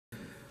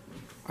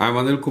I'm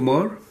Anil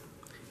Kumar.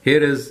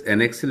 Here is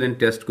an excellent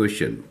test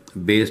question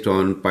based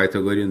on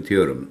Pythagorean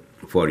theorem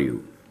for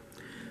you.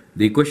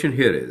 The question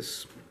here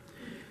is,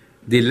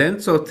 the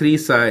lengths of three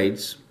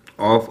sides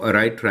of a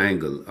right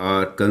triangle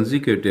are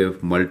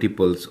consecutive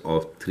multiples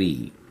of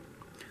 3.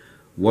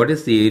 What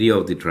is the area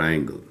of the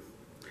triangle?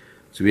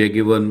 So we are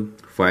given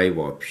 5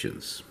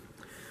 options.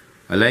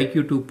 I'd like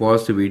you to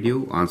pause the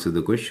video, answer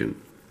the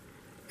question,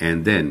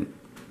 and then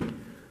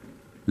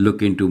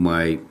look into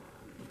my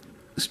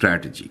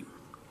strategy.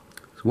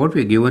 So what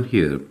we are given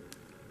here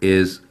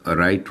is a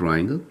right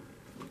triangle.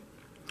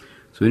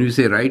 So when we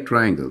say right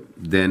triangle,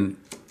 then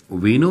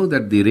we know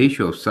that the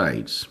ratio of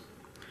sides,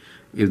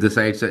 if the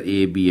sides are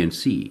A, B and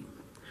C,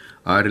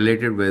 are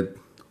related with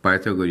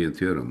Pythagorean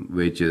theorem,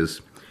 which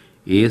is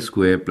A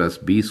square plus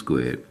B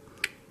square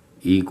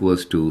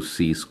equals to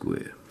C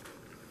square.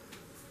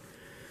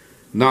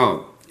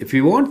 Now, if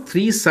you want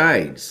three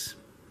sides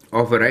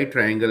of a right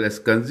triangle as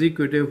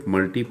consecutive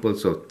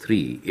multiples of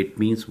 3, it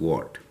means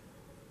what?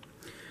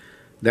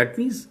 That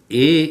means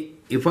A,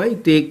 if I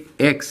take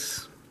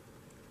X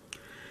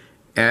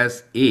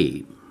as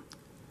A,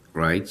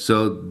 right,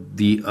 so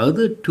the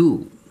other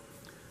two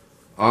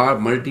are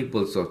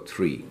multiples of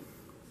 3.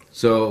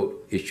 So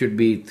it should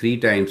be 3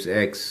 times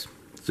X.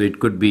 So it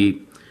could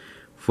be,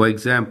 for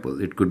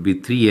example, it could be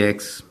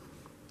 3X,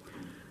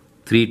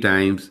 3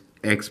 times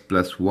X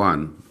plus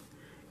 1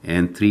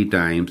 and 3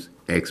 times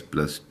X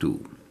plus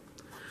 2.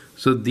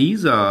 So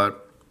these are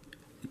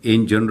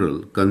in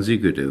general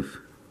consecutive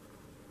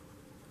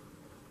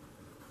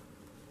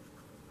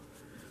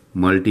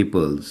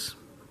multiples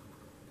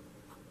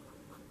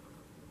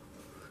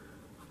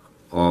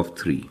of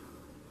 3.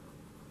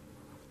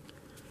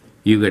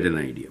 You get an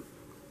idea.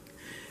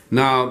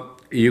 Now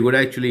you could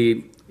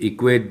actually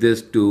equate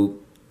this to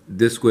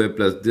this square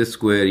plus this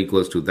square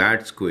equals to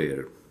that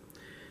square,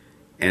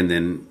 and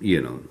then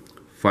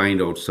find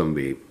out some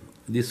way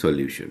the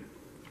solution.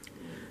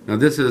 Now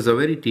this is a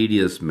very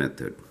tedious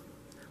method.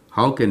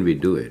 How can we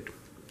do it?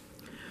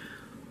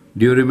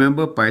 Do you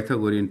remember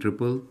Pythagorean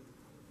triple?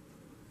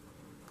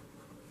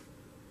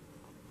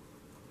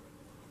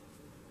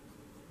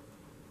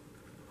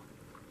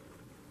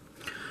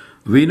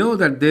 We know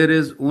that there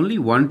is only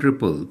one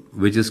triple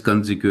which is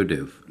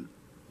consecutive,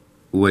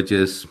 which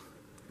is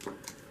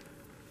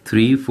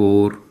 3,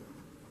 4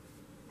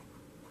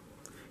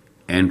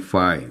 and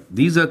 5.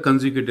 These are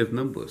consecutive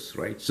numbers,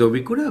 right? So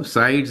we could have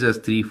sides as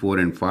 3, 4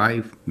 and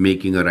 5,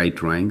 making a right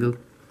triangle.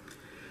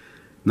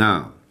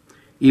 Now,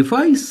 if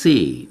I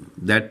say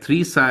that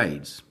 3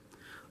 sides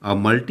are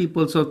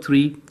multiples of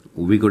 3,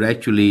 we could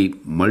actually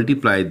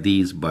multiply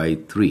these by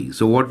 3.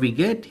 So what we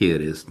get here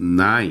is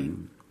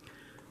 9,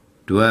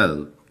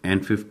 12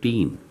 and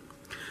 15.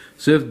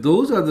 So if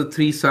those are the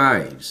 3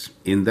 sides,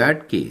 in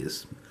that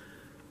case,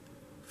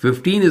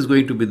 15 is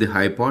going to be the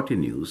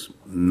hypotenuse,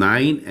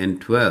 9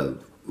 and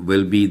 12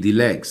 will be the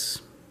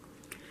legs.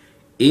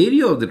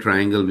 Area of the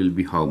triangle will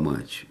be how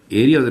much?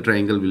 Area of the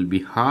triangle will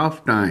be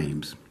half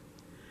times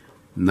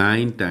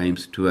 9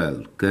 times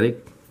 12,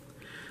 correct?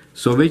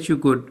 So which you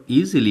could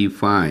easily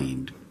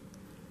find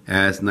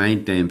as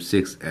 9 times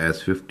 6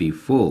 as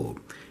 54,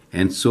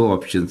 and so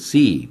option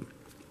C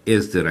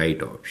is the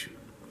right option,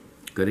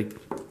 correct?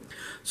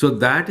 So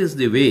that is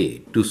the way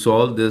to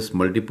solve this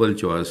multiple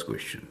choice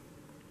question.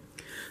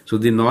 So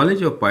the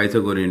knowledge of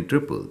Pythagorean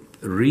triple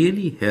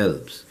really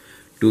helps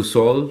to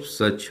solve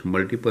such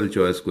multiple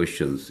choice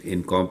questions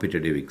in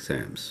competitive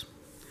exams.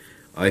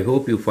 I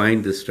hope you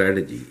find this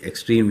strategy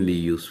extremely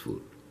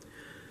useful.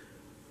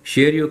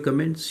 Share your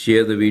comments,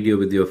 share the video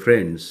with your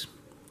friends,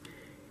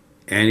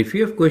 and if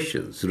you have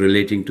questions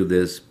relating to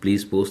this,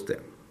 please post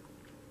them.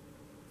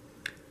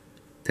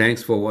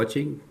 Thanks for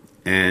watching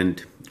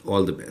and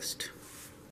all the best.